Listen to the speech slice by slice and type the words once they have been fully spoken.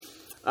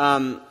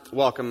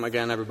Welcome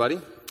again, everybody.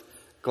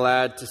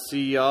 Glad to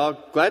see y'all.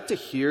 Glad to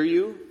hear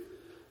you.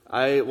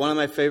 One of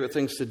my favorite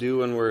things to do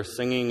when we're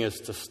singing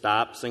is to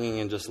stop singing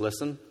and just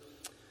listen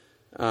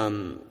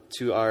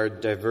to our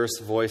diverse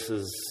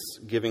voices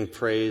giving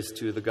praise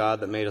to the God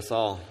that made us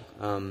all.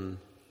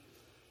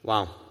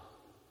 Wow.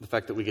 The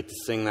fact that we get to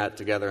sing that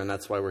together, and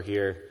that's why we're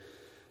here.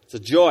 It's a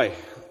joy.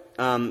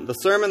 The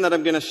sermon that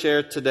I'm going to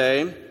share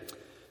today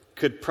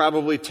could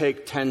probably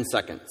take 10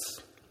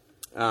 seconds.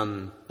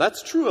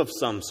 That's true of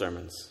some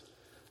sermons.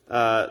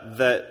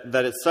 That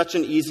it's such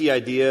an easy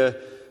idea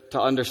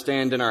to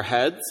understand in our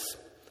heads,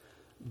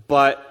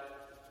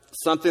 but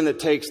something that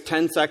takes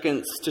 10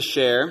 seconds to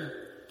share,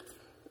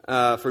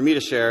 for me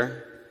to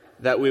share,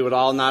 that we would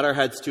all nod our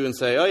heads to and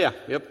say, oh yeah,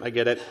 yep, I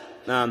get it,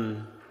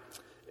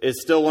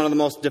 is still one of the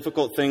most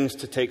difficult things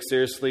to take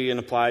seriously and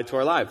apply to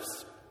our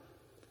lives.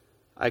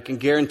 I can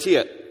guarantee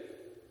it.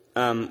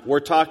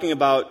 We're talking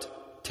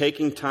about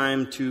taking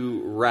time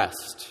to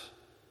rest.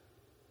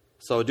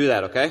 So do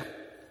that, okay?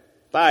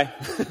 Bye.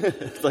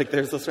 It's like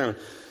there's the sermon.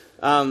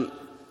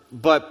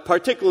 But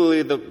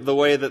particularly the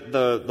way that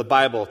the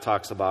Bible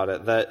talks about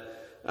it, that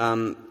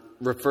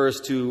refers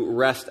to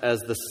rest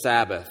as the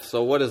Sabbath.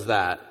 So what is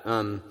that?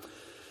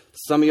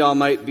 Some of y'all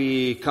might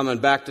be coming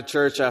back to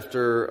church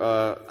after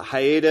a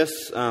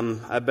hiatus.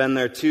 I've been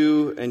there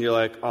too, and you're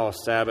like, oh,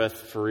 Sabbath,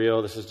 for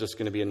real? This is just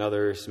going to be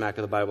another smack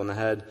of the Bible in the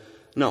head.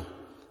 No.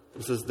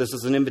 This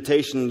is an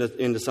invitation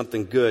into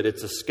something good.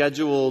 It's a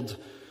scheduled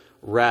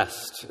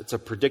rest. It's a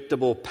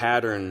predictable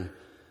pattern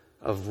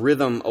of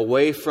rhythm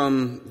away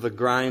from the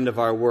grind of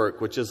our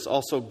work, which is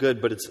also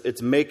good, but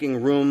it's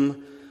making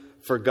room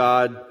for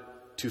God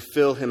to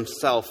fill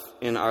himself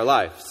in our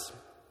lives.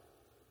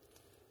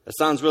 That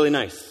sounds really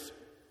nice.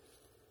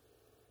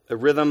 A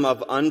rhythm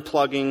of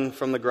unplugging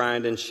from the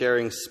grind and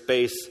sharing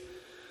space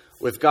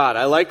with God.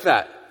 I like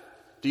that.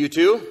 Do you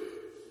too?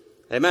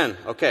 Amen.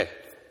 Okay.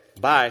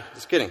 Bye.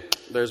 Just kidding.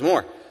 There's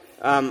more.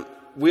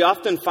 We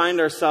often find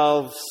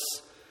ourselves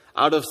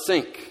out of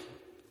sync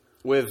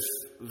with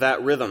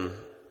that rhythm,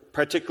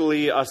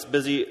 particularly us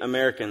busy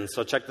Americans.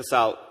 So check this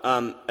out.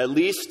 At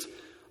least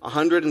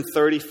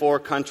 134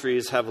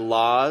 countries have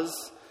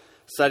laws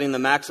setting the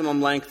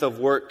maximum length of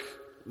work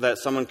that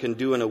someone can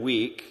do in a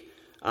week.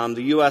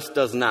 The U.S.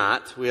 does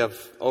not. We have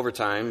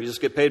overtime. You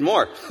just get paid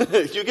more.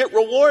 You get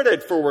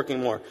rewarded for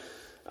working more.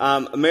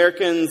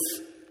 Americans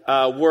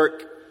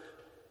work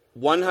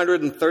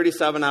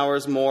 137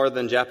 hours more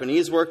than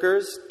Japanese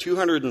workers,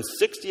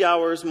 260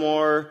 hours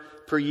more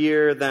per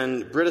year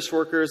than British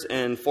workers,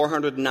 and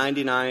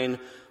 499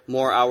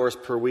 more hours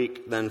per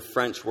week than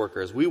French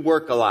workers. We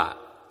work a lot.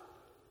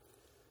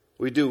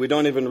 We do. We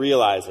don't even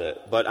realize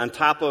it. But on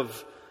top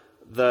of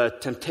the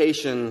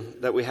temptation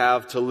that we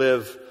have to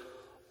live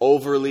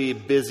overly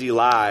busy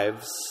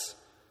lives,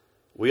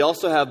 we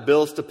also have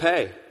bills to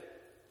pay.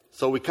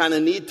 So we kind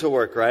of need to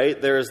work, right?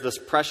 There is this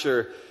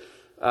pressure,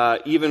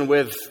 even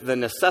with the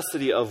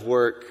necessity of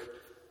work,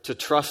 to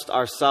trust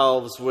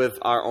ourselves with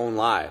our own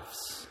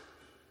lives.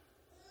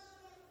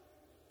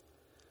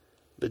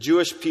 The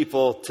Jewish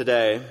people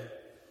today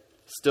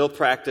still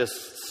practice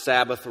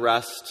Sabbath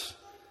rest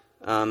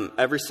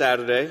every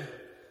Saturday,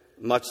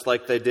 much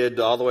like they did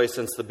all the way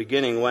since the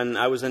beginning. When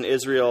I was in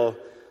Israel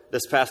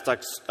this past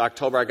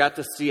October, I got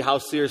to see how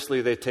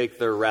seriously they take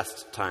their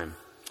rest time.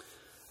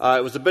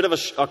 It was a bit of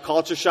a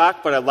culture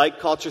shock, but I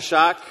like culture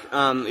shock.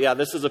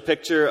 This is a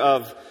picture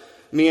of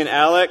me and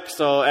Alec.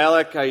 So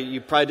Alec, you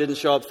probably didn't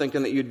show up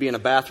thinking that you'd be in a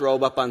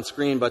bathrobe up on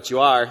screen, but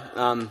you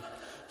are.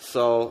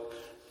 So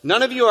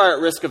none of you are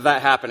at risk of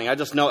that happening. I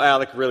just know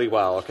Alec really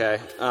well, okay?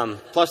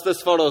 Plus,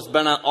 this photo has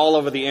been all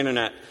over the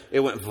internet. It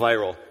went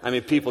viral. I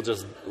mean, people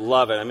just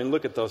love it. I mean,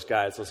 look at those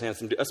guys, those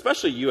handsome dudes.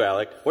 Especially you,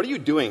 Alec. What are you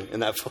doing in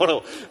that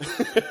photo?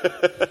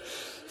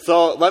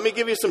 So let me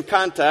give you some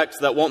context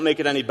that won't make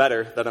it any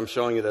better that I'm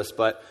showing you this.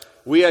 But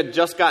we had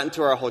just gotten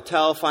to our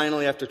hotel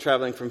finally after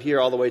traveling from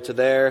here all the way to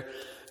there.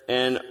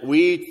 And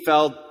we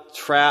felt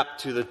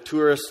trapped to the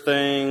tourist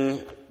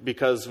thing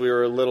because we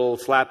were a little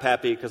slap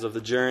happy because of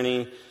the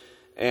journey.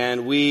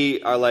 And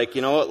we are like,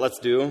 you know what, let's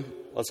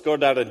go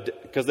down to,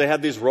 because they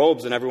had these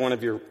robes in every one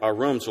of our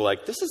rooms. We're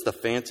like, this is the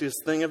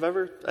fanciest thing I've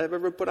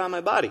ever put on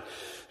my body.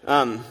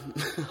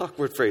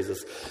 Awkward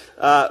phrases.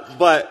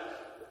 But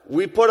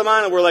we put them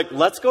on and we're like,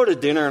 let's go to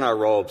dinner in our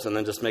robes and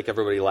then just make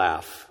everybody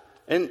laugh.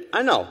 And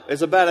I know,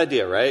 it's a bad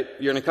idea, right?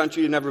 You're in a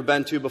country you've never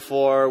been to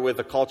before with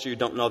a culture you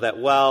don't know that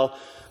well.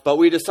 But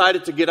we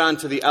decided to get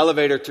onto the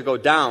elevator to go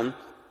down.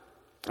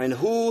 And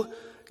who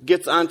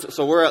gets onto,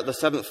 so we're at the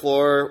 7th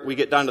floor, we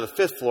get down to the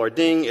 5th floor,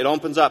 ding, it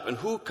opens up, and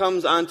who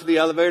comes onto the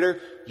elevator?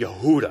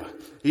 Yehuda.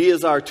 He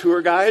is our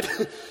tour guide.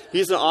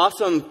 He's an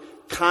awesome,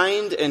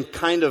 kind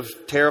of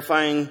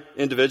terrifying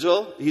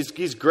individual.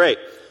 He's great.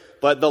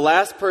 But the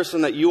last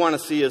person that you want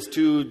to see is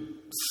two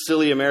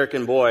silly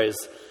American boys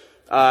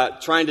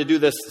trying to do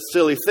this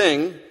silly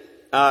thing.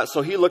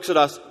 So he looks at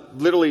us,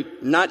 literally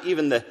not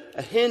even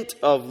a hint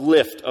of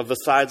lift of the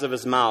sides of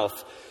his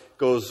mouth,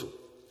 goes,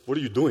 what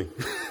are you doing?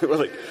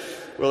 We're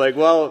like,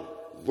 well,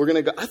 we're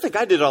going to go. I think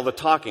I did all the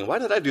talking. Why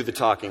did I do the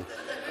talking?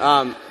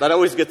 That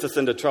always gets us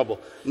into trouble.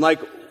 I'm like,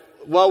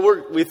 well,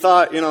 we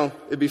thought,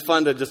 it'd be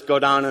fun to just go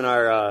down in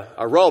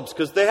our robes,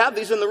 because they have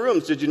these in the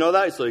rooms. Did you know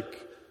that? He's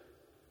like,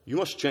 you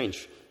must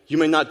change. You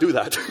may not do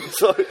that.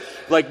 So,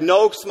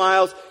 no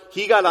smiles.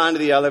 He got onto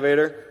the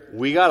elevator.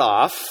 We got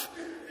off.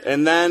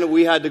 And then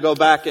we had to go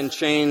back and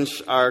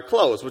change our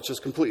clothes, which is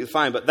completely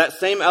fine. But that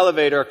same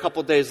elevator, a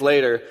couple days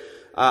later,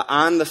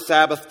 on the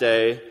Sabbath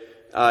day,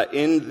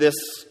 in this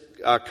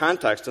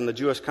context, in the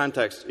Jewish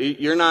context,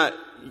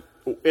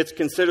 it's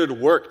considered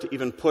work to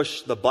even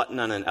push the button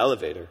on an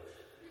elevator.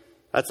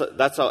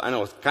 That's how, I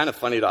know it's kind of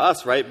funny to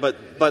us, right?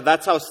 But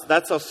that's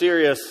how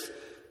serious.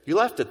 You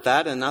laughed at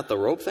that and not the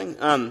rope thing?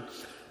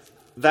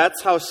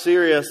 That's how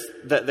serious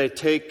that they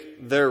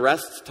take their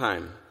rest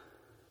time.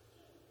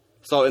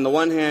 So in the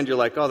one hand, you're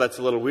like, oh, that's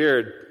a little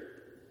weird.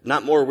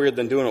 Not more weird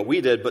than doing what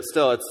we did, but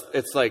still,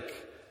 it's like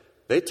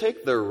they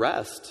take their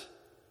rest.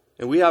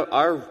 And we have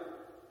our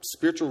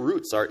spiritual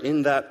roots are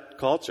in that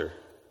culture.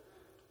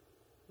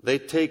 They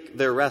take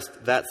their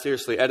rest that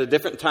seriously. At a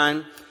different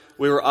time,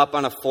 we were up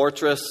on a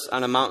fortress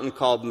on a mountain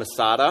called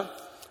Masada.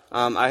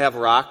 I have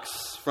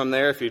rocks from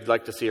there. If you'd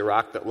like to see a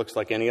rock that looks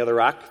like any other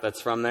rock,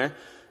 that's from there.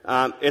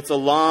 It's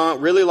a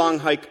really long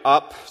hike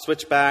up,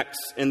 switchbacks,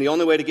 and the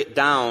only way to get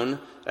down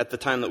at the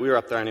time that we were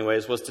up there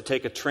anyways was to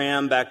take a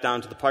tram back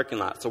down to the parking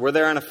lot. So we're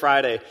there on a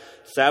Friday.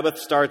 Sabbath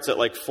starts at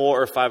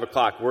 4 or 5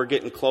 o'clock. We're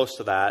getting close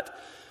to that.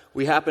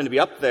 We happen to be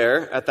up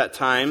there at that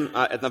time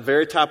at the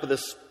very top of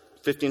this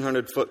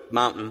 1,500-foot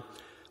mountain.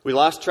 We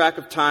lost track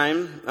of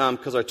time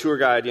because our tour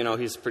guide,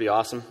 he's pretty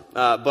awesome.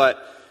 But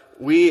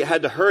we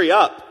had to hurry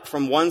up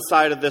from one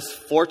side of this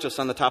fortress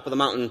on the top of the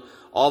mountain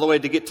all the way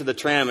to get to the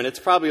tram, and it's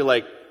probably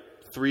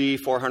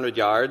 300-400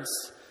 yards.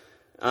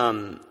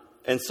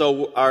 And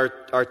so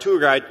our tour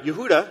guide,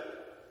 Yehuda,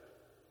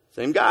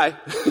 same guy,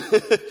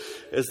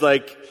 is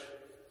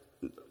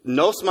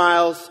no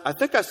smiles. I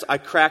think I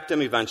cracked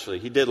him eventually.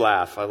 He did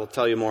laugh. I will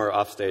tell you more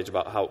off stage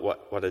about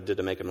what I did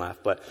to make him laugh.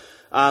 But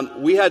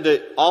we had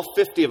to, all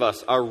 50 of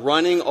us are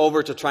running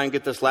over to try and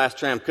get this last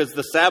tram because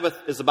the Sabbath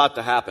is about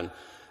to happen.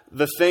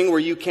 The thing where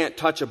you can't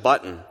touch a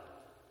button.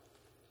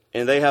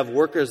 And they have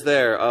workers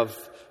there of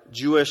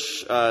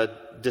Jewish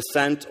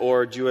descent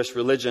or Jewish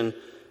religion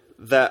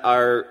that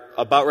are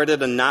about ready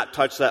to not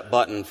touch that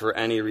button for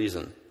any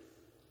reason.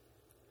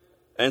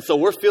 And so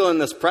we're feeling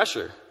this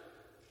pressure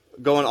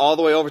going all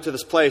the way over to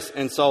this place.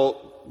 And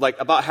so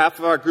about half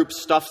of our group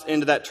stuffs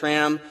into that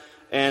tram,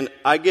 and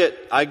I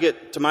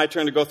get to my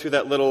turn to go through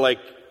that little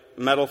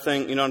metal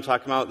thing, you know what I'm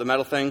talking about, the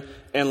metal thing,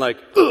 and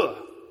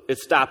it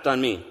stopped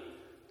on me.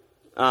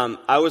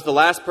 I was the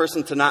last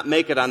person to not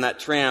make it on that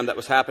tram that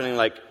was happening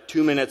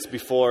 2 minutes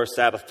before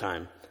Sabbath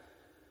time.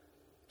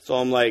 So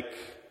I'm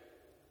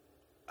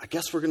I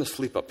guess we're going to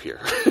sleep up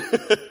here,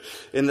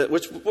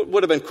 which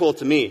would have been cool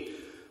to me.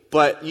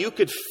 But you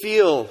could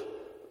feel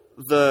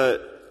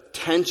the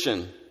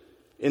tension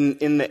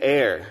in the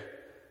air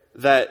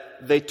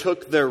that they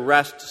took their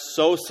rest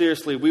so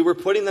seriously. We were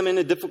putting them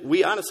in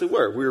we honestly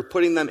were. We were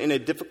putting them in a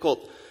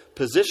difficult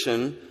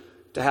position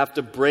to have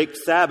to break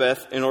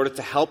Sabbath in order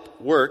to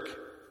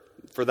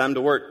for them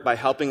to work by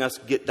helping us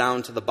get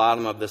down to the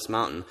bottom of this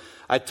mountain.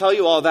 I tell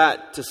you all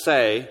that to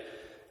say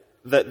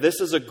that this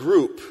is a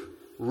group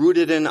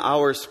rooted in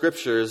our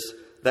scriptures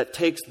that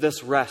takes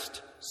this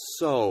rest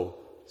so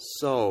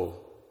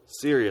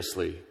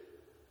seriously.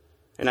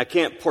 And I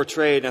can't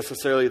portray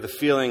necessarily the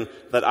feeling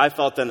that I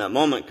felt in that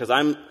moment because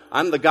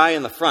I'm the guy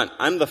in the front.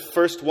 I'm the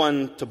first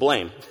one to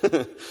blame.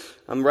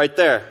 I'm right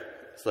there.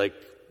 It's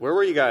where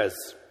were you guys?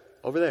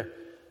 Over there.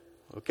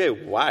 Okay,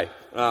 why?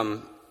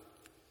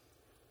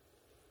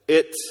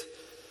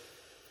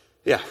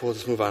 We'll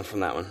just move on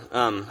from that one.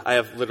 I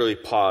have literally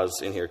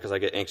pause in here because I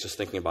get anxious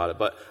thinking about it.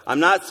 But I'm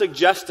not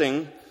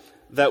suggesting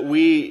that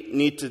we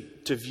need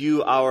to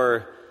view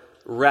our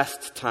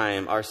rest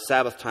time, our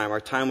Sabbath time,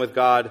 our time with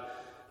God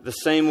the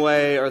same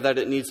way, or that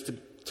it needs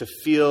to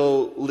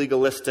feel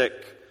legalistic,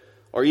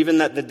 or even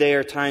that the day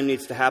or time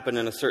needs to happen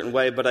in a certain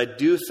way. But I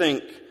do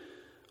think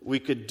we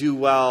could do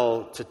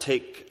well to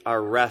take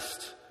our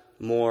rest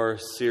more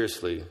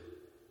seriously.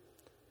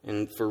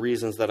 And for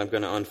reasons that I'm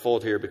going to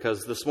unfold here,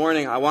 because this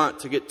morning I want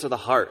to get to the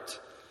heart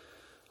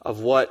of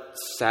what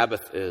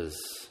Sabbath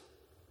is.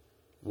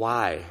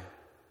 Why?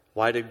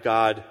 Why did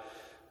God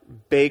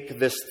bake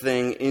this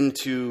thing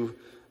into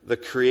the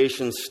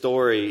creation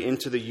story,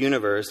 into the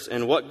universe,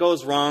 and what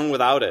goes wrong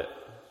without it?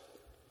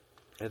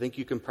 I think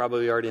you can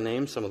probably already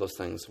name some of those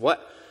things.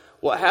 What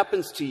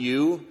happens to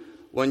you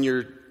when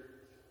you're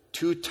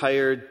too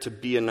tired to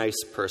be a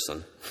nice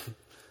person?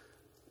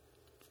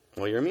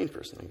 Well, you're a mean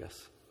person, I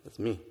guess. That's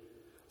me.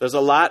 There's a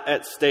lot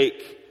at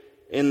stake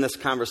in this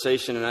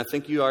conversation, and I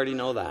think you already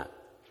know that.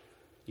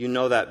 You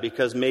know that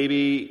because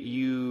maybe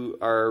you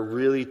are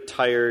really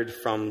tired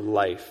from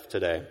life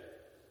today.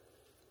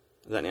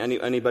 Is that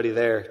anybody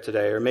there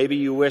today? Or maybe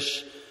you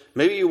wish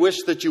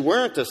that you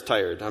weren't as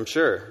tired, I'm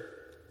sure.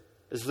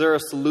 Is there a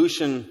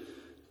solution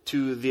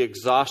to the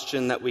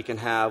exhaustion that we can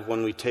have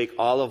when we take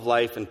all of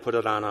life and put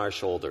it on our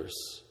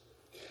shoulders?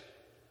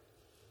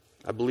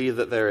 I believe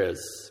that there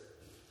is.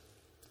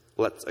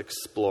 Let's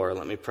explore.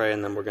 Let me pray,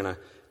 and then we're going to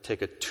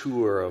take a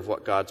tour of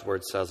what God's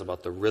Word says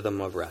about the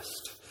rhythm of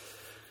rest.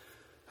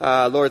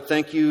 Lord,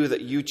 thank you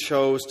that you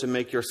chose to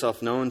make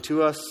yourself known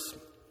to us,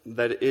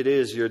 that it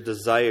is your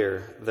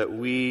desire that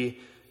we,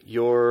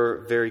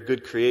 your very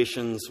good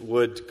creations,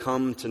 would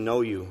come to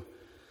know you,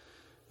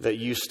 that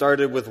you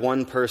started with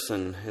one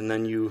person and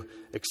then you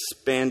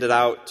expanded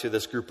out to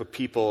this group of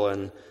people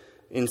and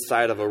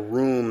inside of a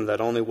room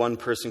that only one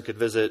person could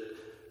visit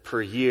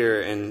per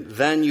year, and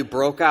then you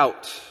broke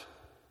out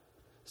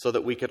so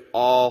that we could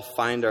all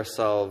find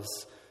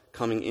ourselves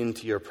coming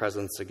into your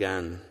presence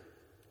again,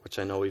 which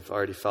I know we've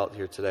already felt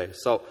here today.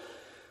 So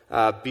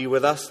be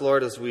with us,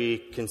 Lord, as we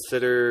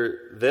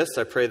consider this.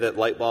 I pray that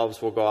light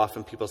bulbs will go off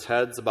in people's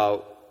heads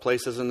about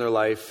places in their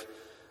life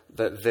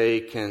that they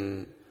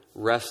can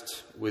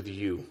rest with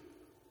you.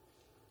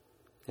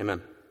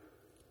 Amen.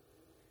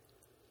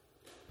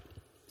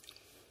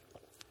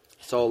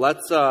 So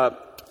let's,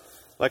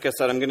 like I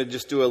said, I'm going to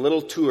just do a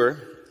little tour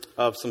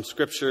of some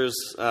scriptures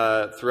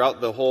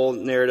throughout the whole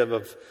narrative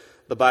of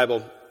the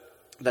Bible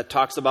that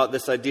talks about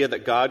this idea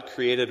that God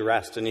created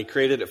rest, and He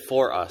created it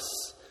for us.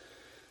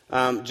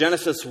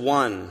 Genesis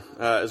 1,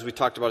 as we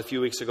talked about a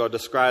few weeks ago,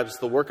 describes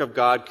the work of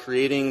God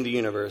creating the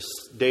universe.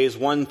 Days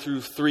 1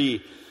 through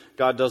 3,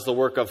 God does the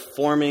work of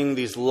forming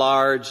these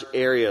large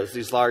areas,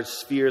 these large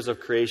spheres of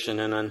creation.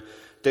 And on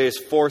days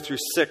 4 through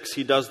 6,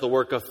 He does the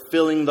work of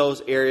filling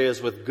those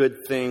areas with good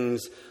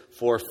things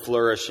for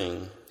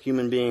flourishing.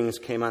 Human beings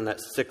came on that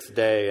sixth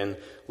day, and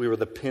we were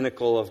the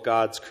pinnacle of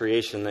God's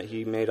creation, that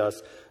He made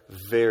us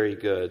very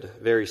good,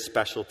 very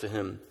special to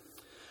Him.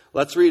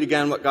 Let's read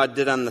again what God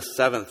did on the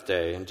seventh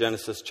day. In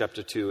Genesis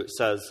chapter 2, it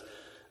says,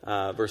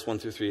 verse 1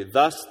 through 3,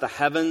 "Thus the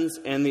heavens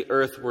and the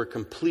earth were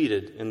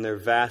completed in their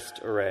vast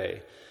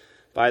array.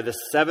 By the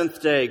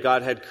seventh day,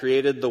 God had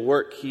created the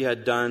work He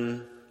had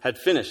done, had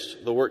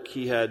finished the work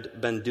He had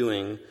been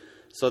doing,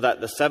 so that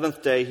the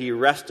seventh day He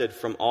rested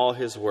from all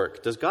His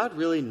work." Does God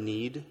really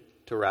need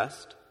to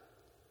rest?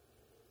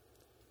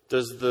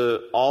 Does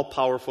the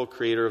all-powerful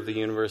creator of the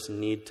universe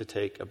need to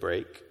take a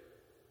break?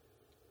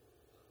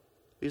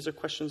 These are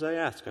questions I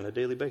ask on a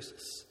daily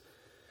basis.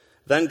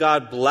 Then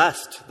God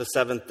blessed the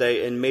seventh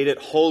day and made it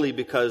holy,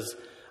 because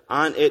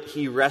on it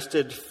He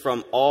rested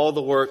from all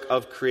the work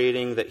of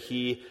creating that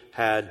He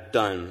had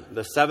done.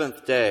 The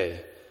seventh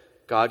day,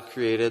 God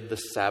created the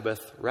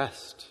Sabbath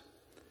rest.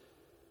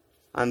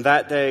 On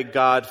that day,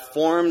 God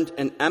formed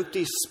an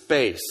empty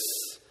space,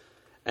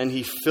 and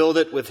He filled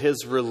it with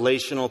His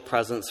relational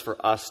presence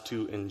for us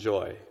to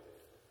enjoy.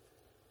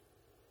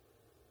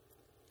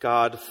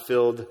 God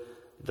filled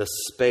the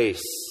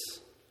space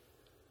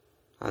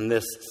on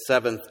this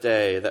seventh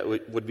day that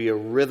would be a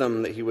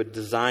rhythm that He would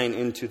design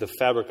into the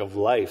fabric of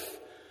life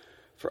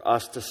for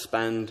us to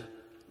spend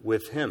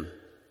with Him.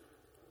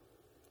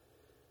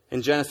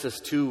 In Genesis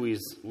 2,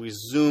 we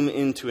zoom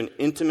into an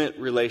intimate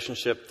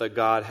relationship that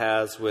God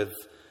has with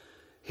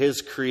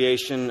His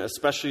creation,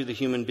 especially the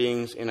human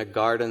beings, in a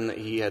garden that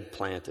He had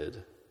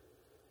planted.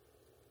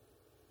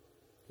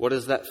 What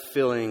does that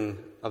filling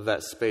of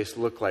that space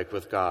look like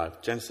with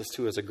God? Genesis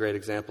 2 is a great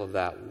example of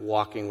that.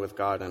 Walking with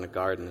God in a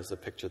garden is the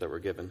picture that we're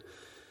given.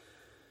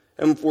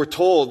 And we're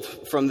told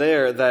from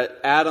there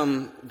that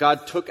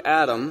God took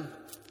Adam,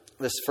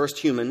 this first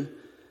human,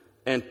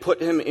 and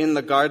put him in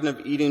the Garden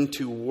of Eden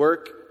to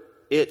work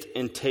it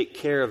and take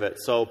care of it.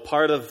 So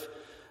part of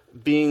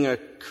being a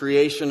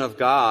creation of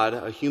God,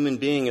 a human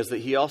being, is that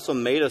He also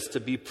made us to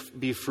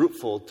be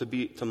fruitful,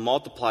 to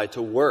multiply,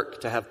 to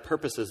work, to have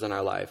purposes in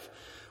our life,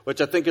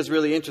 which I think is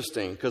really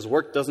interesting, because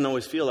work doesn't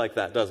always feel like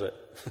that, does it?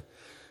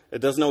 It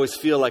doesn't always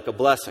feel like a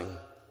blessing.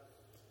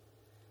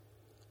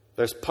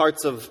 There's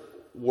parts of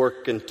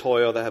work and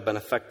toil that have been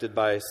affected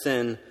by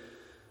sin,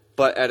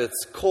 but at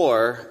its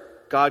core,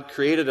 God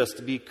created us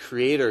to be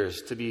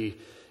creators, to be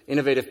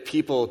innovative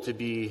people, to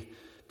be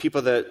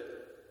people that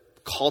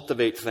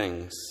cultivate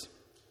things.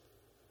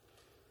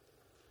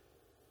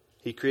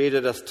 He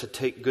created us to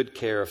take good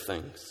care of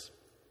things,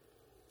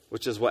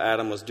 which is what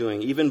Adam was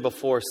doing. Even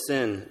before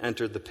sin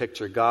entered the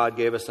picture, God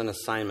gave us an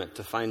assignment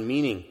to find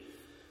meaning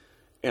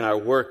in our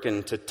work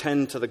and to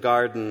tend to the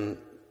garden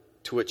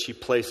to which He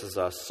places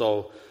us.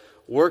 So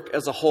work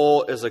as a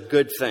whole is a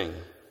good thing.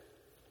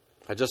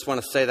 I just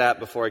want to say that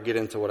before I get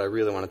into what I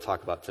really want to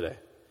talk about today.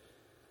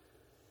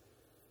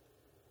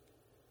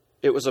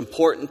 It was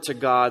important to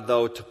God,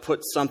 though, to put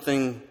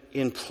something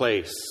in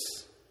place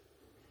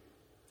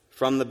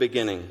from the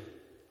beginning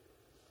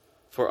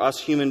for us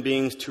human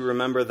beings to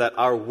remember that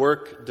our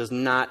work does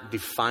not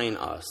define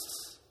us.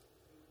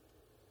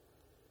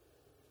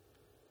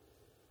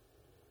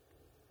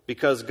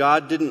 Because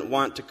God didn't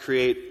want to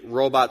create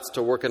robots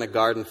to work in a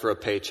garden for a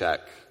paycheck.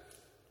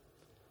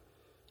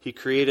 He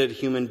created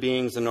human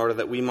beings in order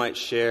that we might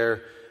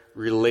share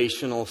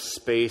relational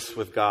space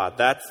with God.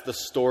 That's the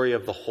story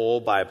of the whole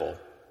Bible.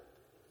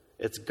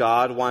 It's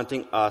God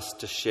wanting us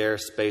to share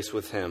space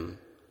with Him,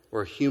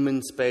 where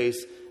human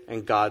space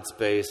and God's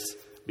space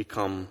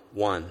become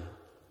one.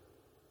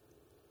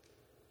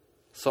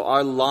 So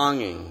our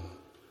longing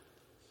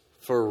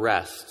for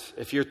rest.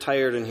 If you're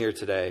tired in here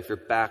today, if your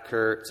back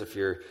hurts, if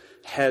your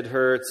head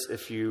hurts,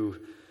 if you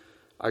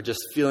are just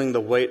feeling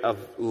the weight of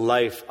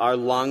life, our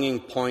longing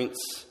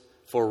points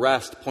for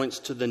rest points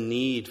to the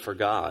need for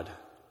God.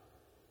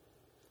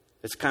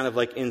 It's kind of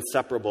like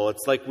inseparable.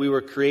 It's like we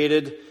were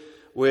created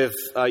with,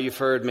 you've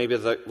heard maybe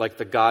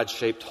the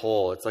God-shaped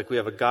hole. It's like we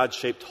have a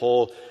God-shaped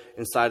hole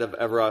inside of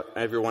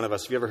every one of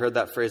us. Have you ever heard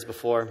that phrase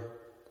before?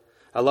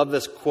 I love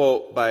this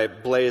quote by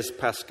Blaise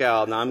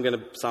Pascal. Now, I'm going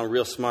to sound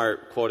real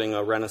smart quoting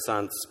a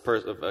Renaissance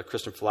a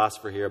Christian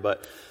philosopher here,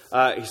 but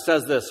he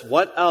says this: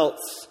 what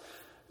else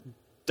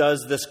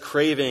does this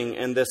craving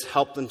and this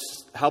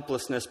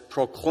helplessness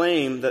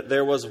proclaim that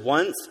there was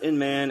once in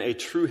man a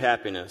true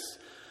happiness,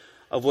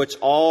 of which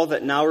all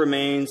that now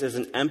remains is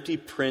an empty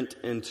print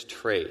and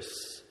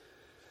trace?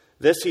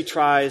 This he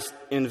tries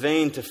in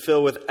vain to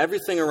fill with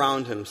everything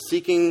around him,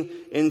 seeking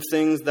in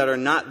things that are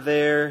not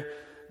there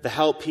the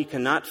help he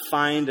cannot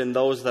find in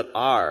those that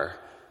are,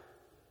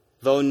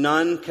 though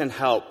none can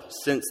help,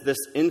 since this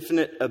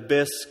infinite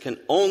abyss can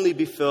only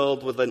be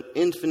filled with an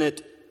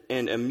infinite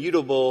and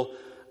immutable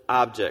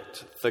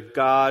object, the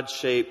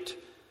God-shaped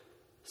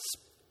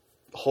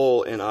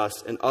hole in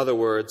us, in other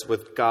words,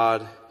 with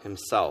God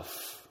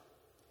himself.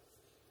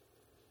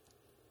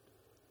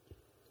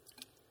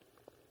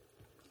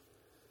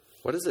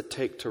 What does it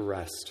take to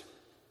rest?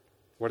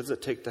 What does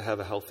it take to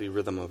have a healthy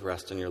rhythm of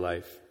rest in your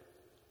life?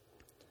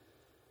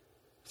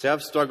 See,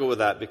 I've struggled with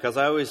that because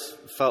I always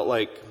felt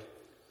like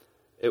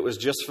it was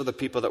just for the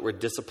people that were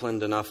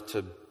disciplined enough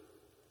to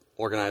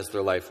organize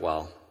their life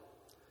well.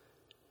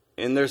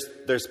 And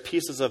there's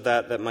pieces of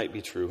that might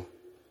be true.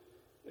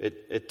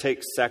 It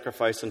takes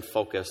sacrifice and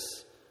focus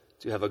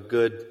to have a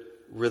good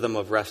rhythm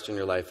of rest in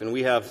your life. And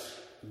we have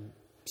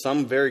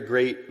some very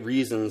great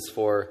reasons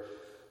for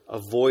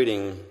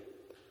avoiding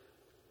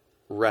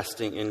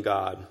resting in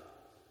God.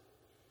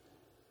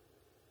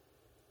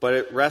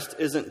 But rest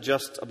isn't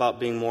just about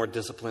being more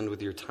disciplined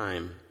with your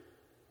time.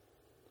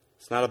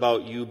 It's not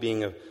about you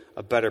being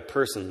a better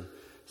person.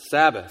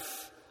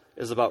 Sabbath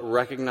is about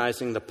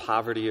recognizing the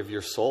poverty of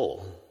your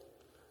soul.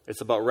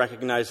 It's about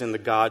recognizing the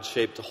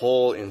God-shaped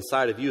hole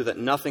inside of you that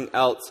nothing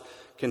else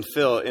can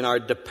fill, in our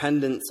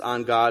dependence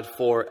on God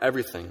for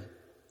everything.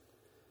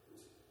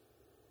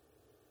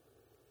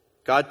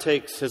 God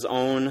takes his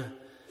own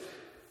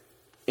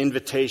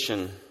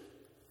invitation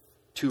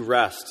to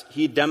rest.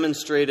 He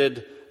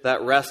demonstrated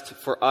that rest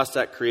for us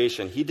at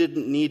creation. He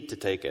didn't need to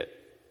take it.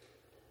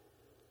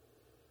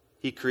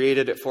 He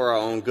created it for our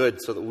own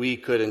good so that we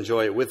could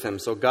enjoy it with him.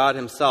 So God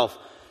himself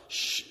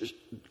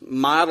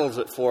models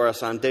it for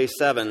us on day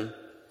 7,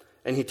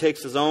 and he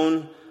takes his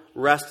own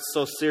rest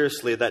so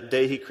seriously that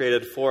day he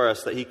created for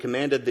us that he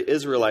commanded the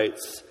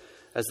Israelites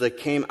as they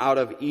came out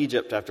of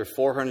Egypt after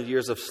 400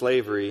 years of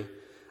slavery,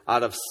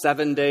 out of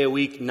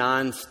 7-day-a-week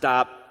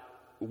non-stop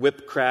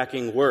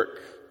whip-cracking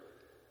work.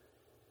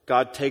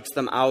 God takes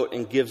them out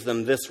and gives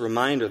them this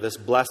reminder, this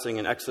blessing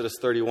in Exodus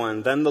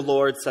 31. Then the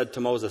Lord said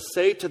to Moses,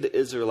 "Say to the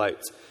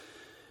Israelites,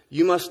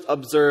 you must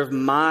observe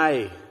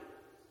my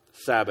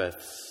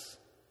Sabbaths.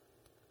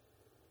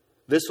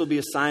 This will be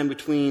a sign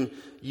between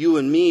you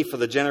and me for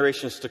the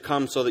generations to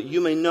come, so that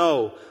you may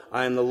know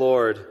I am the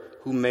Lord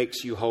who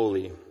makes you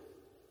holy."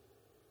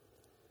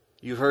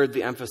 You heard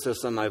the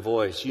emphasis on my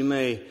voice.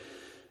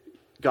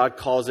 God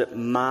calls it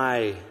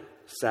my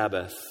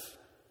Sabbath.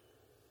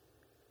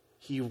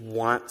 He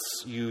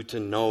wants you to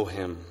know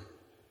him.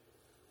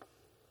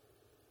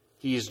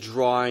 He's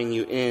drawing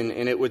you in.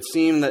 And it would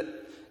seem that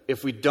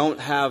if we don't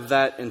have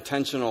that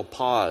intentional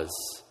pause,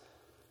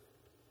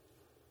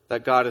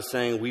 that God is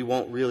saying we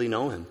won't really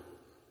know him.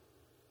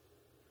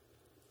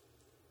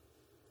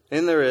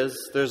 And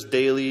there's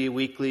daily,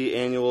 weekly,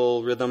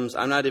 annual rhythms.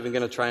 I'm not even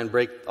going to try and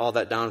break all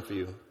that down for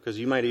you, because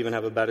you might even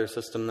have a better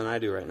system than I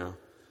do right now.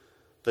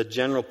 The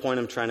general point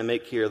I'm trying to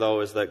make here,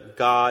 though, is that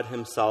God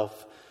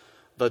himself,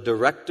 the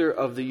director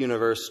of the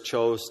universe,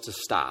 chose to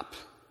stop.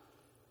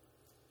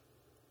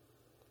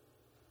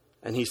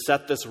 And he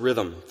set this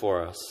rhythm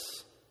for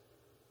us.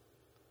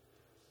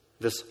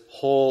 This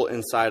hole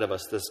inside of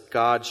us, this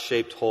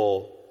God-shaped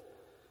hole.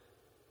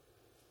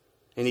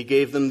 And he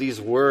gave them these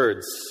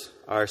words,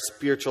 our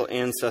spiritual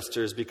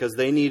ancestors, because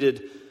they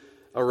needed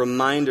a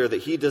reminder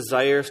that he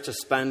desires to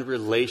spend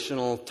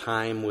relational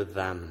time with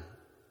them.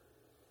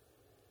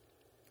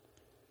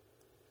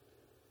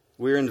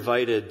 We're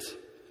invited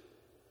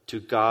to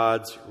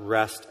God's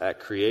rest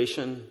at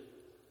creation.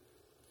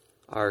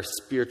 Our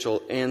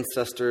spiritual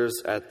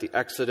ancestors at the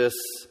Exodus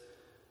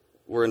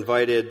were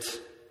invited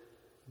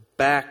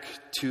back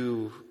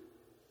to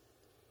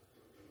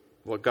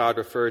what God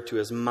referred to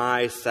as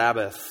my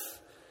Sabbath,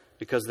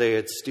 because they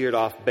had steered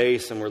off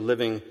base and were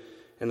living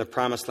in the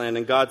promised land.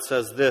 And God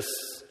says this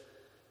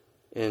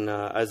in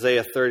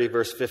Isaiah 30,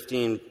 verse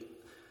 15.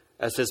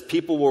 As his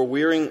people were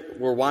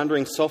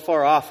wandering so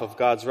far off of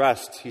God's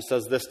rest, he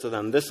says this to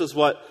them. This is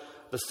what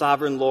the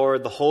sovereign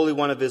Lord, the Holy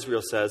One of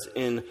Israel, says: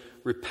 in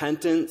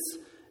repentance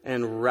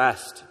and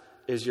rest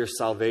is your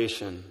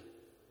salvation.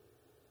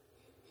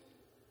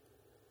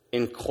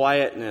 In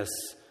quietness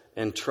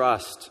and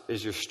trust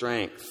is your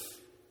strength.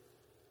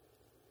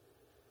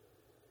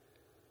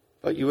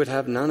 But you would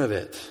have none of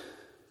it.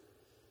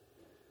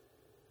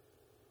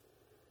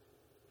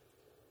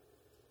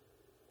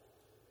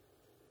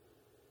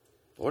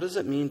 What does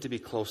it mean to be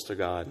close to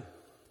God?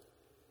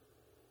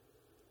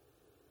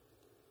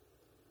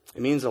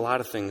 It means a lot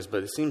of things,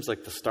 but it seems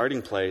like the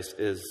starting place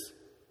is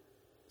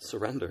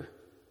surrender.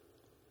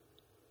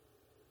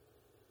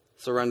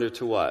 Surrender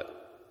to what?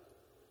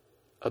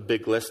 A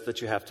big list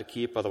that you have to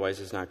keep, otherwise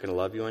he's not going to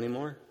love you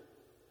anymore?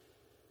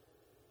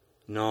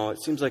 No,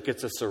 it seems like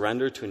it's a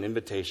surrender to an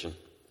invitation.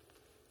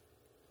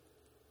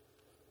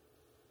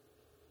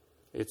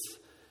 It's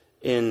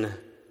in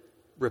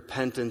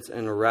repentance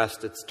and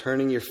rest. It's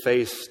turning your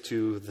face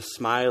to the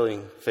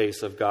smiling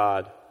face of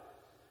God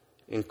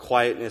in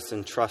quietness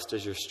and trust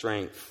as your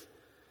strength.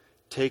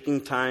 Taking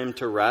time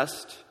to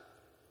rest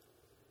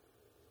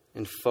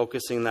and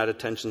focusing that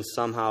attention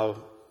somehow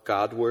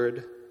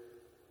Godward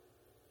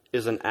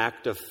is an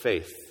act of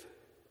faith.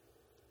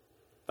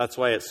 That's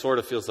why it sort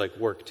of feels like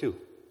work too,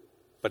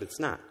 but it's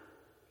not.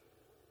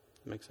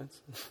 Make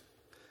sense?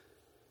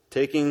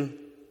 Taking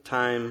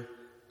time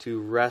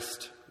to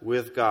rest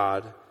with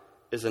God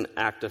is an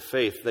act of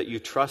faith, that you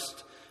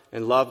trust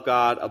and love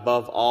God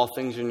above all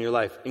things in your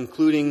life,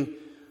 including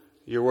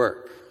your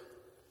work.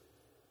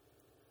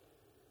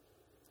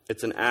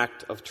 It's an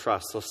act of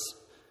trust. So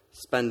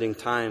spending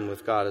time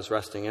with God is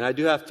resting. And I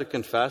do have to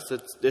confess,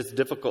 it's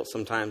difficult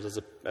sometimes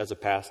as a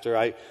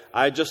pastor.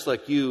 I just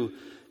like you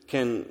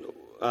can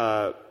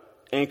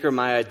anchor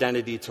my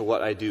identity to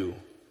what I do.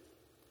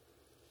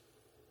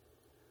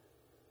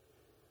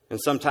 And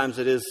sometimes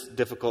it is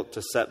difficult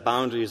to set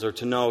boundaries or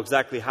to know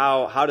exactly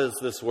how does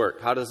this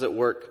work? How does it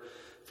work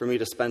for me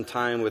to spend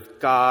time with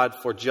God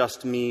for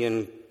just me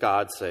and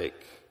God's sake?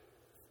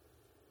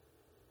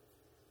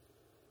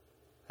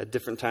 At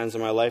different times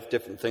in my life,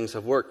 different things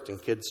have worked, and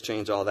kids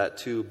change all that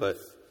too, but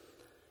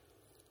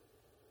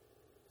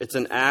it's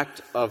an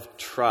act of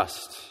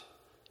trust,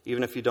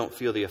 even if you don't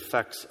feel the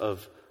effects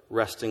of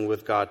resting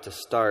with God to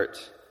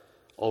start.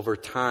 Over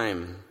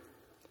time,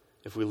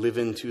 if we live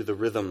into the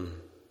rhythm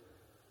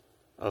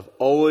of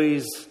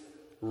always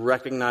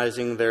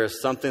recognizing there is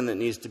something that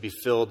needs to be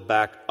filled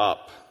back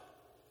up,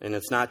 and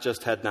it's not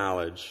just head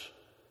knowledge,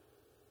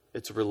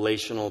 it's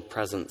relational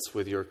presence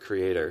with your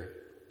Creator.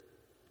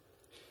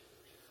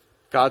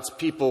 God's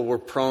people were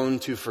prone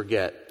to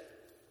forget.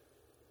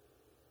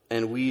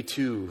 And we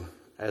too,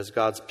 as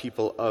God's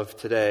people of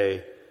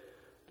today,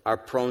 are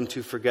prone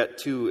to forget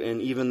too.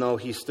 And even though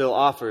He still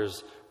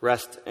offers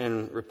rest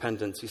and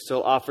repentance, He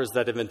still offers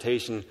that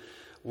invitation,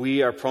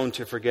 we are prone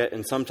to forget,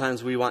 and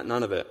sometimes we want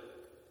none of it.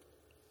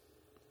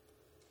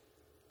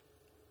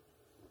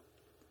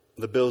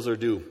 The bills are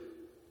due.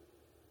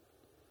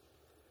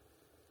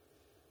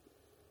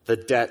 The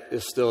debt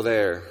is still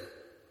there.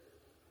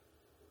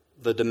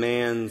 The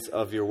demands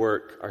of your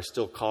work are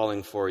still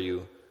calling for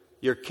you.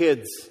 Your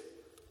kids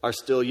are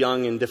still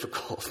young and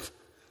difficult.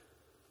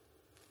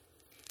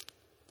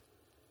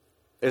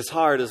 It's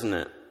hard, isn't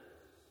it?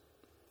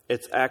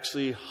 It's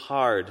actually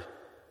hard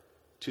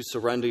to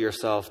surrender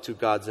yourself to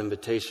God's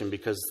invitation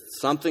because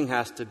something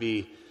has to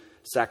be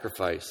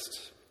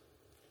sacrificed.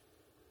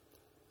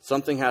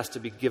 Something has to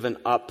be given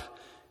up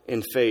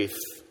in faith.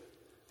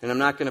 And I'm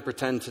not going to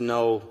pretend to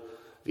know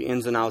the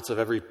ins and outs of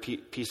every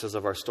pieces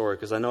of our story,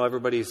 because I know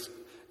everybody's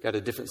got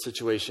a different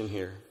situation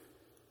here.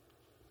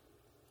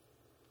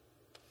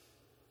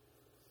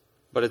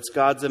 But it's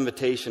God's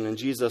invitation, and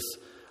Jesus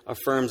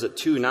affirms it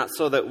too, not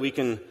so that we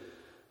can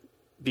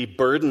be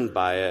burdened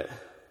by it,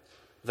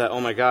 that,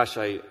 oh my gosh,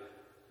 I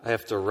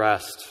have to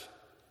rest.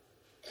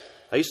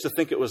 I used to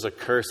think it was a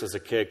curse as a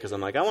kid, because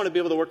I'm like, I want to be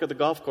able to work at the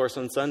golf course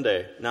on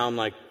Sunday. Now I'm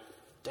like,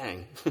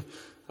 dang,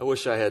 I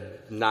wish I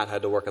had not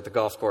had to work at the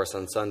golf course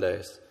on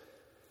Sundays.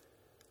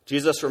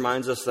 Jesus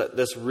reminds us that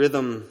this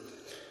rhythm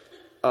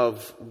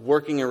of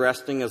working and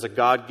resting is a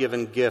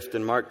God-given gift.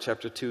 In Mark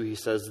chapter 2, he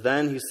says,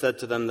 Then he said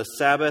to them, the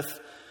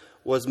Sabbath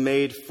was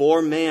made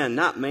for man,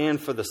 not man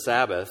for the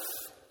Sabbath.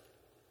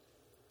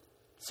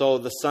 So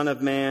the Son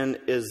of Man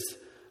is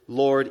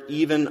Lord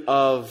even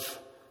of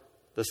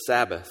the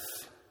Sabbath.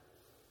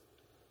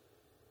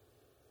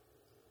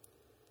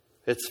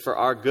 It's for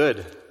our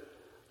good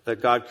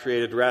that God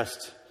created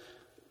rest.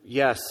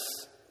 Yes,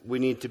 we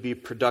need to be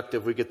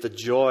productive. We get the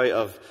joy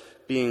of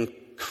being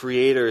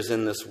creators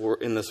in this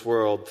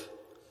world.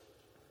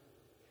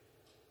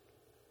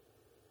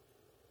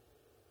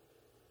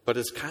 But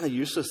it's kind of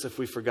useless if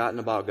we've forgotten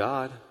about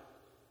God.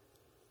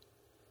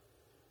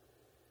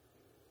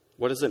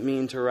 What does it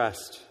mean to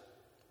rest?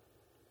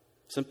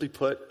 Simply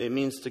put, it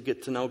means to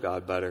get to know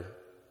God better.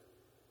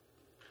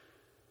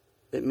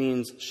 It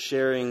means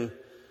sharing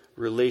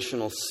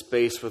relational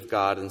space with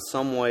God in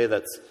some way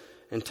that's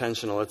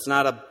intentional. It's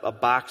not a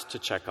box to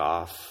check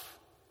off.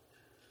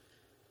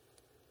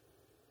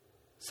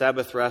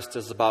 Sabbath rest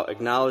is about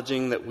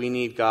acknowledging that we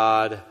need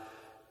God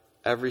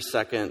every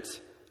second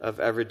of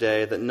every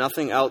day, that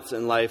nothing else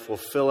in life will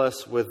fill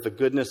us with the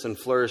goodness and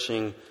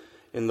flourishing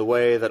in the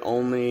way that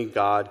only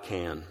God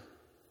can.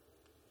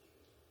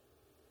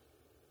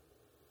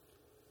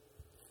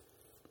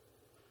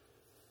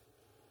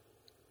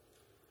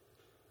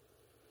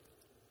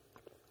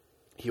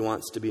 He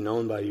wants to be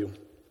known by you.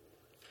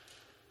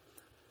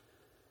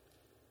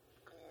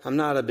 I'm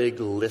not a big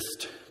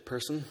list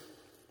person.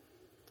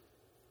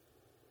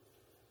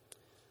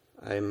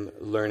 I'm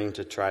learning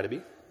to try to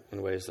be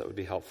in ways that would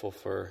be helpful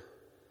for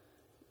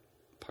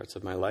parts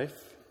of my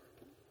life.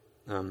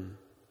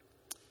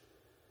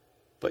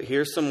 But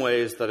here's some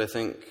ways that I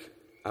think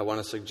I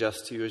want to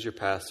suggest to you as your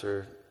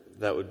pastor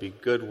that would be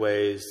good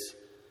ways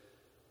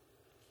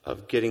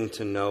of getting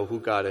to know who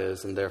God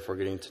is and therefore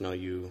getting to know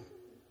you.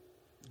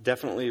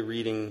 Definitely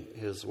reading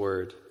His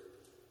Word.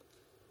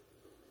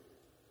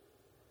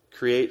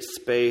 Create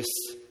space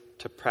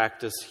to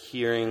practice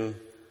hearing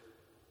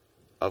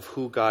of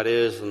who God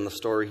is and the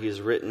story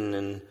He's written,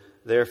 and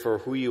therefore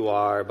who you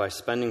are by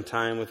spending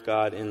time with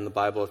God in the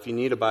Bible. If you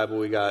need a Bible,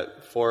 we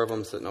got 4 of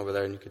them sitting over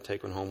there, and you can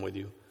take one home with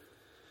you.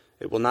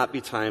 It will not be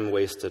time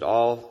wasted.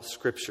 All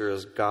Scripture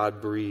is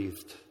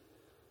God-breathed.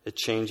 It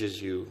changes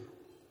you.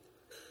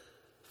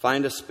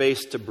 Find a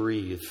space to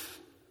breathe.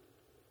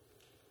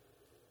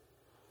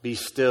 Be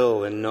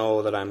still and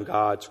know that I'm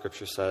God,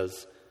 Scripture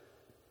says.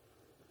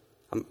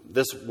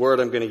 This word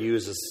I'm going to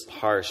use is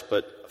harsh,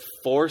 but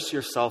force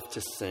yourself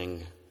to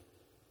sing.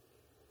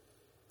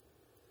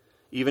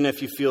 Even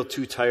if you feel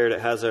too tired,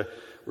 it has a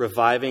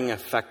reviving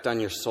effect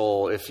on your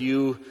soul. If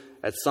you,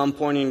 at some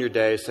point in your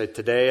day, say,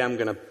 today I'm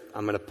going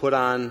to put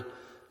on,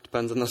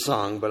 depends on the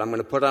song, but I'm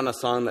going to put on a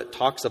song that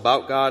talks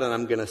about God and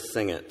I'm going to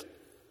sing it.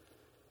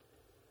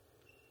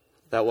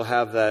 That will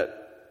have that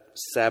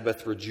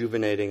Sabbath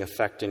rejuvenating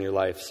effect in your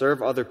life.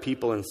 Serve other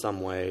people in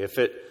some way.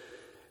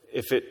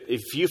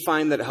 If you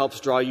find that it helps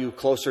draw you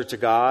closer to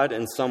God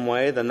in some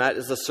way, then that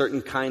is a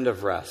certain kind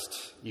of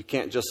rest. You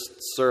can't just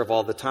serve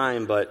all the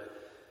time, but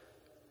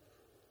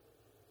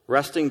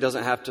resting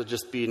doesn't have to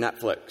just be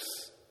Netflix.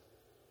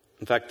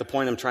 In fact, the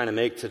point I'm trying to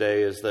make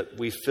today is that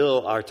we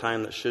fill our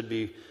time that should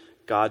be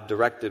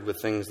God-directed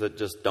with things that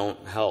just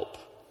don't help.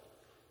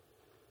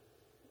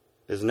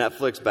 Is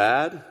Netflix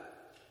bad?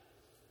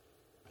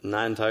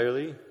 Not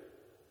entirely.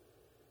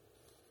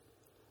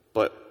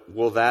 But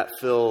will that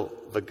fill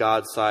the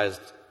God-sized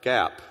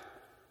gap?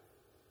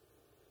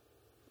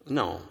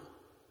 No.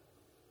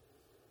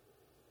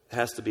 It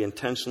has to be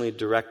intentionally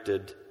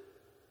directed.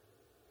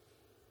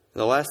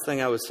 The last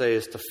thing I would say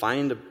is to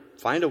find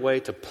a way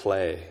to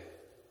play.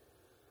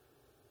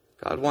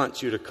 God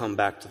wants you to come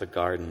back to the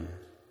garden.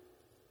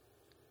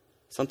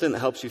 Something that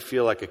helps you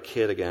feel like a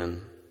kid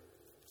again.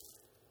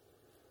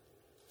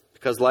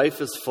 Because life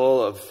is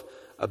full of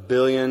a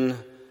billion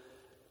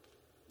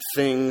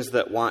things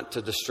that want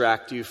to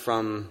distract you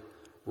from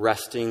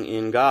resting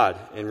in God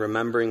and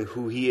remembering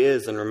who He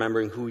is and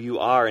remembering who you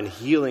are and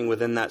healing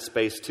within that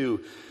space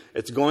too.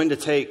 It's going to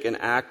take an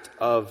act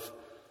of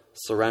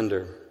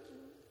surrender.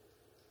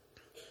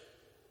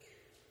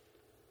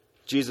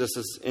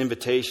 Jesus'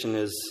 invitation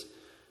is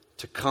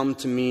to come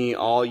to me,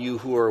 all you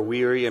who are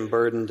weary and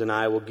burdened, and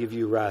I will give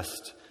you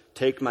rest.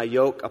 Take my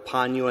yoke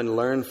upon you and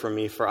learn from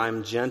me, for I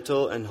am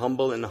gentle and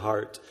humble in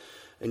heart,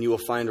 and you will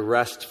find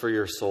rest for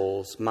your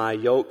souls. My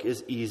yoke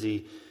is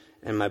easy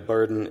and my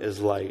burden is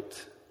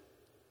light.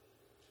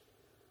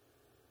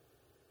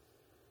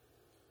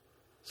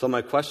 So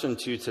my question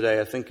to you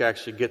today, I think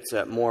actually gets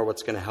at more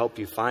what's going to help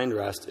you find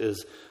rest,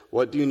 is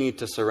what do you need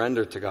to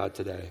surrender to God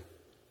today?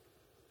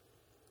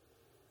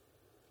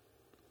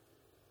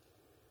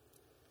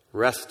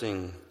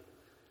 Resting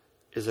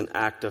is an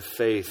act of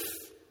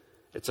faith.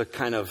 It's a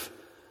kind of,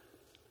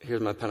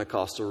 here's my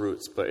Pentecostal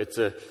roots, but it's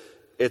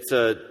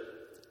a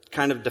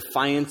kind of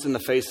defiance in the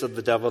face of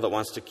the devil that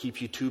wants to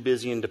keep you too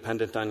busy and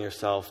dependent on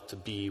yourself to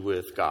be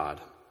with God.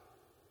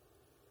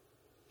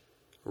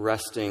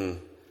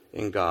 Resting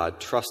in God,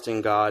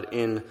 trusting God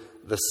in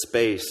the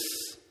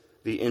space,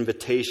 the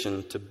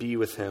invitation to be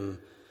with Him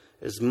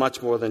is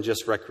much more than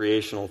just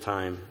recreational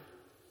time.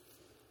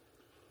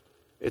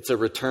 It's a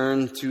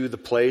return to the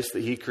place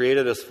that He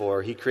created us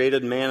for. He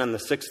created man on the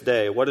 6th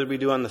day. What did we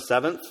do on the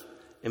 7th?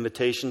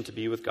 Invitation to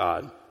be with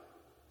God.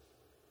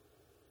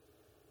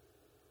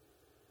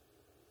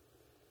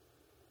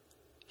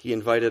 He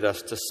invited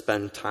us to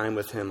spend time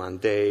with Him on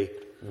day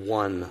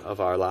 1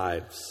 of our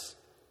lives.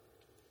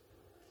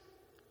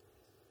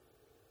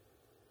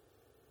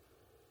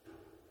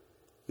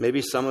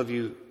 Maybe some of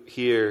you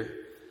here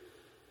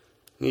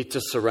need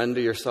to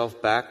surrender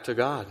yourself back to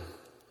God.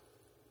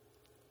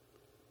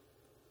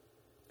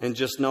 And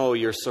just know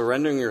you're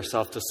surrendering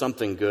yourself to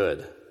something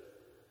good.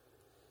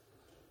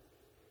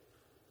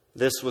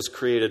 This was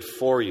created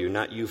for you,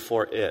 not you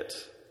for it.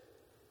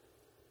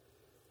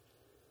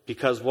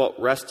 Because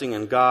what resting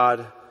in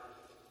God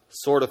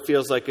sort of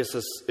feels like is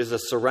a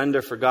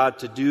surrender for God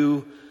to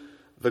do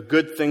the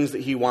good things that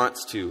He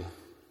wants to.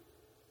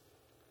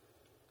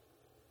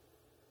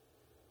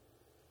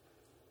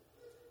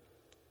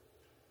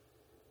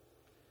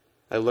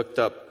 I looked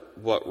up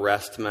what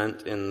rest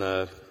meant in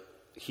the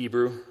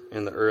Hebrew,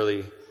 in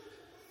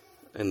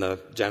the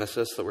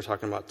Genesis that we're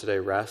talking about today,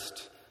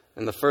 rest.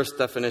 And the first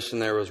definition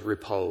there was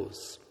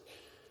repose.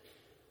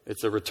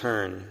 It's a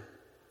return.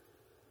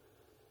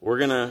 We're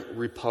going to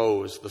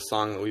repose, the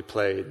song that we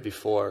played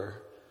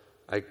before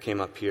I came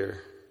up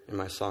here. in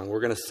my song. We're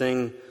going to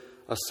sing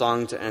a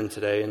song to end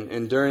today.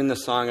 And during the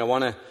song, I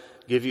want to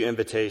give you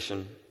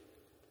invitation.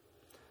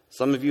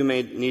 Some of you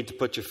may need to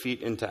put your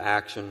feet into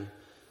action.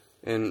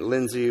 And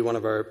Lindsay, one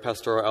of our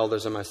pastoral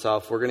elders, and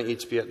myself, we're going to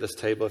each be at this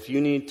table. If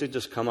you need to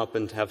just come up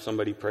and have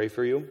somebody pray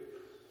for you,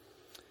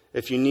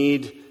 if you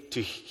need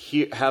to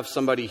have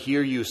somebody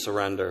hear you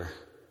surrender,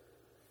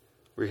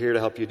 we're here to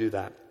help you do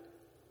that.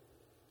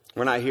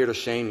 We're not here to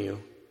shame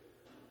you.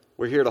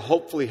 We're here to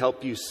hopefully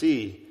help you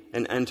see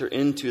and enter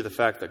into the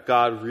fact that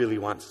God really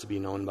wants to be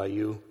known by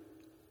you.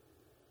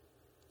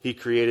 He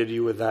created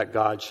you with that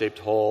God-shaped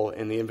hole,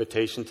 and the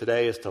invitation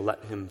today is to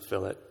let Him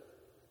fill it.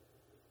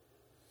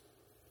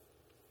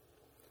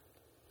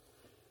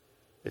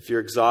 If you're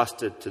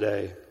exhausted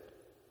today,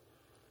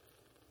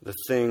 the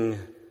thing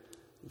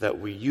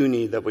that you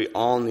need, that we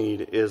all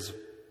need, is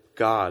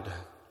God.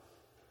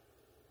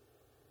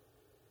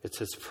 It's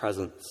His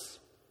presence.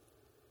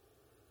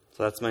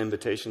 So that's my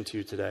invitation to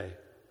you today.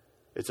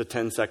 It's a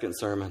 10-second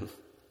sermon.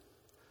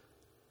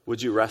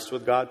 Would you rest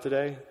with God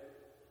today?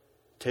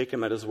 Take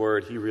Him at His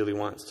word. He really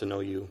wants to know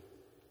you.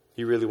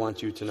 He really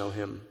wants you to know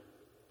Him.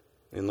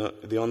 And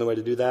the only way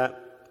to do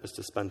that is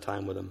to spend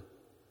time with Him.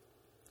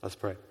 Let's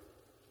pray.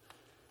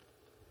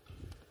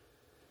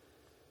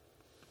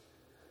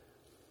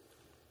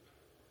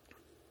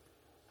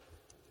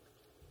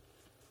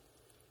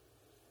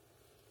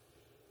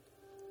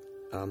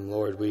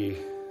 Lord, we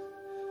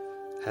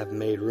have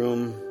made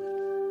room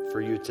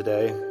for you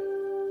today.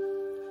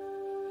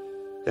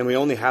 And we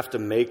only have to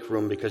make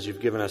room because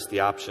you've given us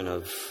the option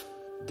of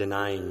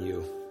denying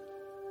you.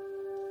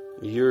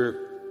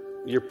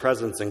 Your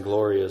presence and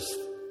glory is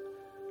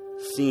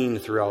seen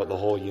throughout the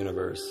whole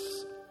universe.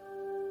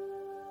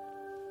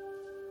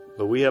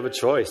 But we have a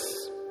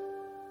choice.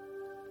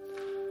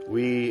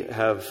 We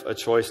have a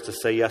choice to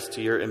say yes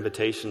to your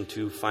invitation,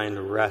 to find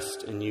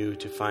rest in you,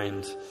 to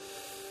find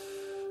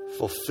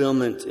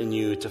fulfillment in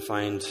you, to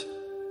find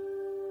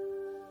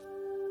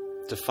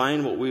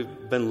what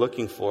we've been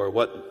looking for,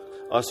 what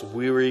us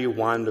weary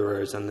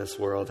wanderers in this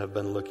world have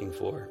been looking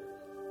for.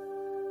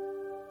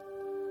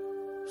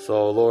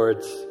 So,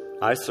 Lord,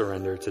 I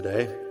surrender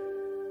today.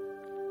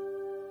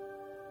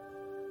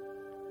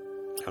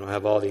 I don't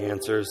have all the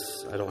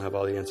answers. I don't have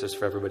all the answers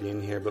for everybody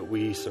in here, but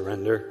we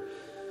surrender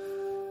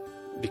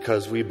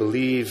because we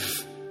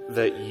believe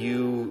that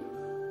you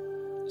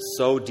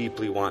so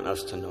deeply want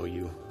us to know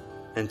you,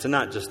 and to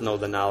not just know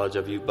the knowledge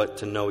of you, but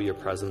to know your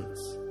presence.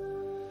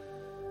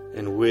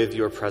 And with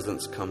your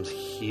presence comes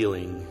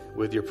healing.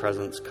 With your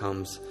presence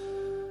comes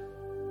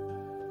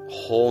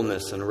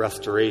wholeness and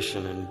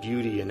restoration and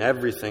beauty and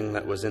everything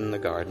that was in the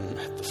garden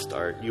at the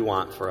start you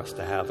want for us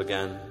to have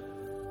again.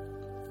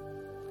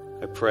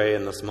 I pray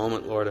in this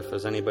moment, Lord, if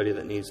there's anybody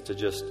that needs to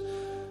just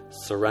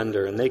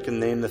surrender, and they can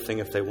name the thing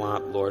if they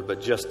want, Lord,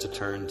 but just to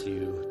turn to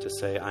you, to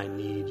say, I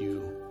need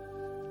you.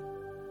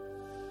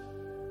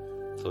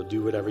 So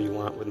do whatever you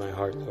want with my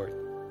heart, Lord.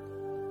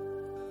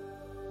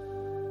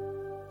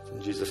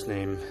 In Jesus'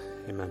 name,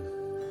 amen.